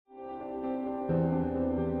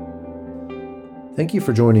Thank you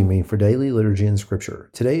for joining me for Daily Liturgy and Scripture.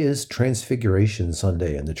 Today is Transfiguration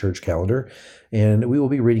Sunday in the church calendar, and we will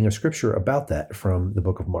be reading a scripture about that from the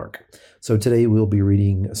book of Mark. So today we'll be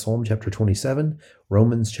reading Psalm chapter 27,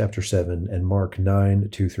 Romans chapter 7, and Mark 9,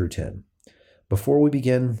 2 through 10. Before we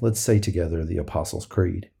begin, let's say together the Apostles'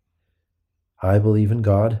 Creed. I believe in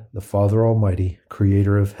God, the Father Almighty,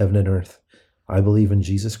 creator of heaven and earth. I believe in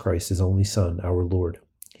Jesus Christ, his only Son, our Lord.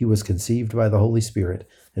 He was conceived by the Holy Spirit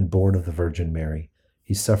and born of the Virgin Mary.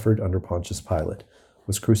 He suffered under Pontius Pilate,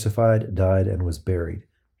 was crucified, died, and was buried.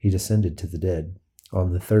 He descended to the dead.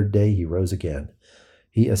 On the third day he rose again.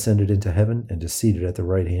 He ascended into heaven and is seated at the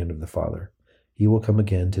right hand of the Father. He will come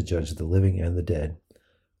again to judge the living and the dead.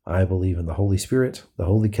 I believe in the Holy Spirit, the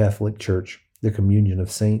Holy Catholic Church, the communion of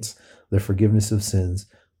saints, the forgiveness of sins,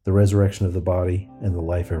 the resurrection of the body, and the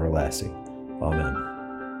life everlasting. Amen.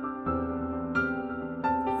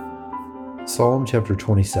 Psalm chapter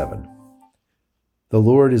 27. The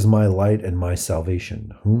Lord is my light and my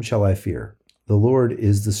salvation. Whom shall I fear? The Lord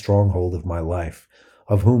is the stronghold of my life.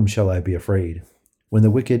 Of whom shall I be afraid? When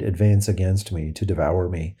the wicked advance against me to devour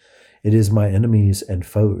me, it is my enemies and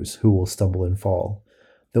foes who will stumble and fall.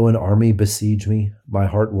 Though an army besiege me, my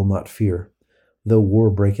heart will not fear. Though war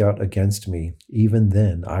break out against me, even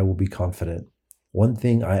then I will be confident. One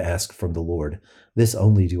thing I ask from the Lord, this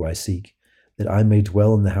only do I seek, that I may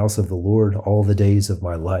dwell in the house of the Lord all the days of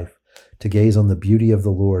my life, to gaze on the beauty of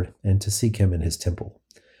the Lord and to seek him in his temple.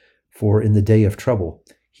 For in the day of trouble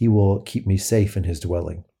he will keep me safe in his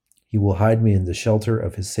dwelling. He will hide me in the shelter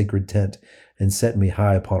of his sacred tent and set me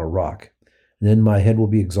high upon a rock. And then my head will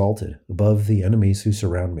be exalted above the enemies who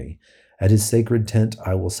surround me. At his sacred tent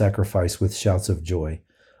I will sacrifice with shouts of joy.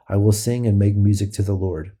 I will sing and make music to the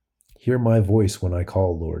Lord. Hear my voice when I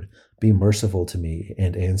call, Lord. Be merciful to me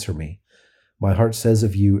and answer me. My heart says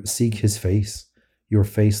of you, seek his face. Your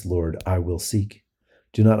face, Lord, I will seek.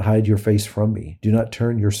 Do not hide your face from me. Do not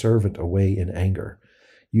turn your servant away in anger.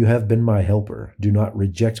 You have been my helper. Do not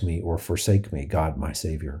reject me or forsake me, God, my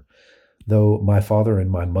Savior. Though my father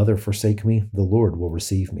and my mother forsake me, the Lord will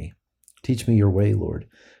receive me. Teach me your way, Lord.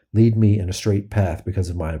 Lead me in a straight path because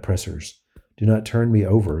of my oppressors. Do not turn me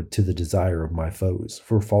over to the desire of my foes,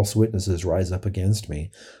 for false witnesses rise up against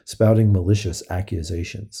me, spouting malicious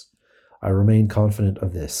accusations. I remain confident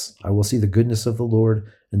of this. I will see the goodness of the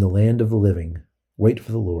Lord in the land of the living. Wait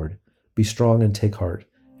for the Lord. Be strong and take heart,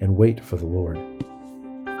 and wait for the Lord.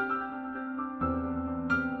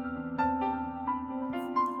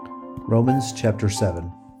 Romans chapter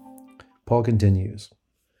 7. Paul continues.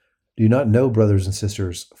 Do you not know, brothers and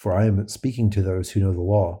sisters, for I am speaking to those who know the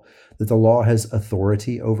law, that the law has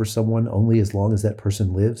authority over someone only as long as that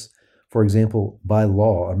person lives? For example, by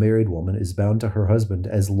law, a married woman is bound to her husband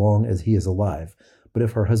as long as he is alive, but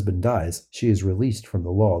if her husband dies, she is released from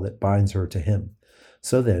the law that binds her to him.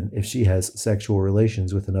 So then, if she has sexual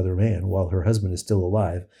relations with another man while her husband is still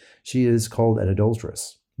alive, she is called an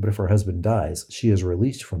adulteress. But if her husband dies, she is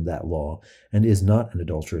released from that law and is not an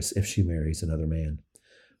adulteress if she marries another man.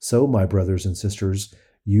 So, my brothers and sisters,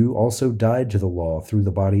 you also died to the law through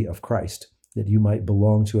the body of Christ, that you might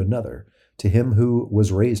belong to another, to him who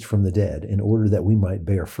was raised from the dead, in order that we might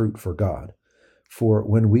bear fruit for God. For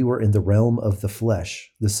when we were in the realm of the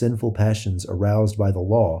flesh, the sinful passions aroused by the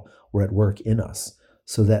law were at work in us,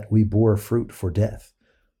 so that we bore fruit for death.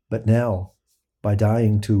 But now, by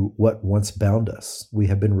dying to what once bound us, we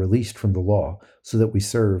have been released from the law, so that we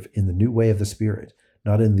serve in the new way of the Spirit,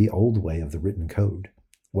 not in the old way of the written code.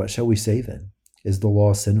 What shall we say then? Is the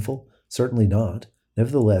law sinful? Certainly not.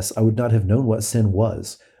 Nevertheless, I would not have known what sin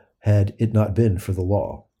was, had it not been for the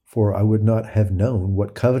law. For I would not have known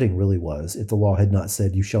what coveting really was if the law had not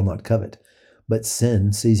said, you shall not covet. But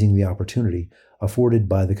sin, seizing the opportunity afforded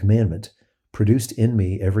by the commandment, produced in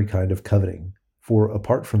me every kind of coveting. For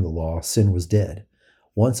apart from the law, sin was dead.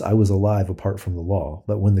 Once I was alive apart from the law,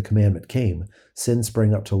 but when the commandment came, sin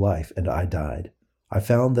sprang up to life, and I died. I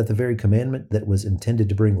found that the very commandment that was intended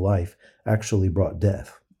to bring life actually brought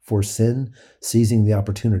death. For sin, seizing the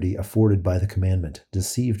opportunity afforded by the commandment,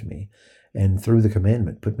 deceived me, and through the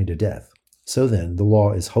commandment put me to death. So then, the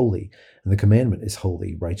law is holy, and the commandment is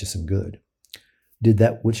holy, righteous, and good. Did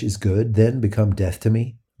that which is good then become death to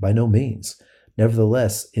me? By no means.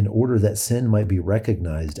 Nevertheless, in order that sin might be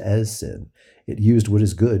recognized as sin, it used what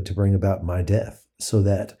is good to bring about my death, so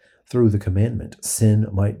that, through the commandment, sin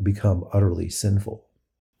might become utterly sinful.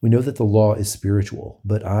 We know that the law is spiritual,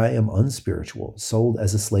 but I am unspiritual, sold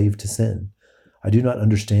as a slave to sin. I do not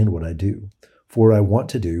understand what I do. For what I want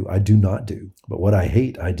to do, I do not do, but what I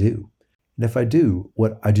hate, I do. And if I do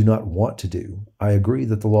what I do not want to do, I agree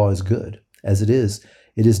that the law is good. As it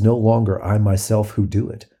is no longer I myself who do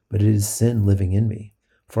it, but it is sin living in me.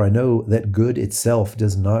 For I know that good itself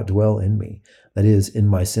does not dwell in me, that is, in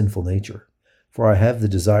my sinful nature. For I have the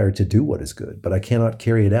desire to do what is good, but I cannot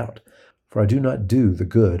carry it out. For I do not do the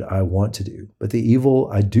good I want to do, but the evil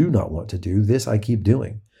I do not want to do, this I keep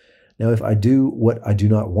doing. Now if I do what I do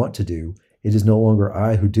not want to do, it is no longer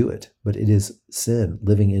I who do it, but it is sin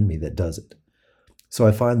living in me that does it. So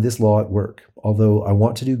I find this law at work. Although I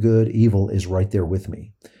want to do good, evil is right there with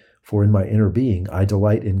me. For in my inner being I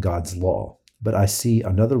delight in God's law, but I see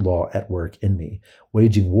another law at work in me,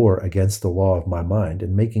 waging war against the law of my mind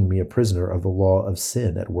and making me a prisoner of the law of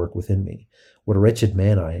sin at work within me. What a wretched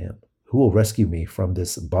man I am! Who will rescue me from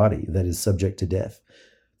this body that is subject to death?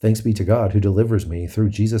 Thanks be to God who delivers me through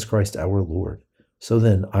Jesus Christ our Lord. So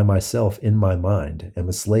then, I myself in my mind am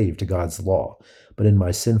a slave to God's law, but in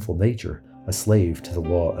my sinful nature, a slave to the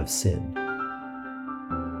law of sin.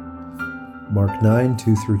 Mark 9,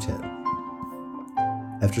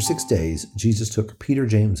 2-10. After 6 days, Jesus took Peter,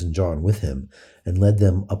 James, and John with him and led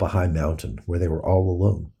them up a high mountain where they were all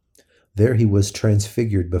alone. There he was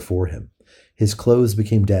transfigured before him. His clothes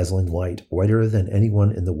became dazzling white, whiter than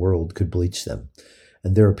anyone in the world could bleach them.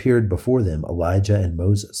 And there appeared before them Elijah and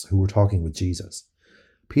Moses, who were talking with Jesus.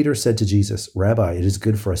 Peter said to Jesus, "Rabbi, it is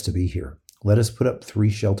good for us to be here. Let us put up 3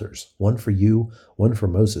 shelters, one for you, one for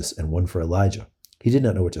Moses, and one for Elijah." He did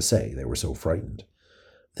not know what to say. They were so frightened.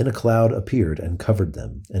 Then a cloud appeared and covered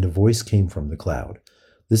them, and a voice came from the cloud.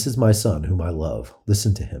 "This is my son, whom I love.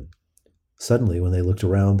 Listen to him." Suddenly, when they looked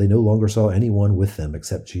around, they no longer saw anyone with them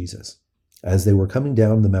except Jesus. As they were coming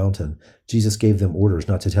down the mountain, Jesus gave them orders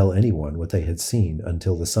not to tell anyone what they had seen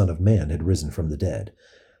until the Son of Man had risen from the dead.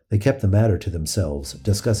 They kept the matter to themselves,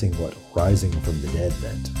 discussing what rising from the dead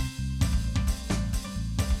meant.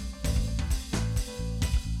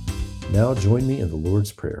 Now join me in the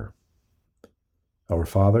Lord's Prayer. Our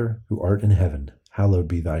Father, who art in heaven, hallowed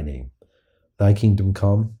be thy name. Thy kingdom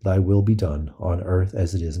come, thy will be done, on earth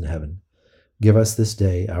as it is in heaven. Give us this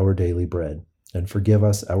day our daily bread, and forgive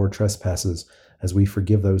us our trespasses as we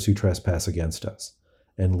forgive those who trespass against us.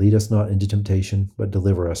 And lead us not into temptation, but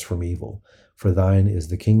deliver us from evil. For thine is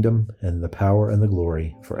the kingdom, and the power, and the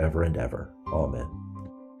glory, forever and ever. Amen.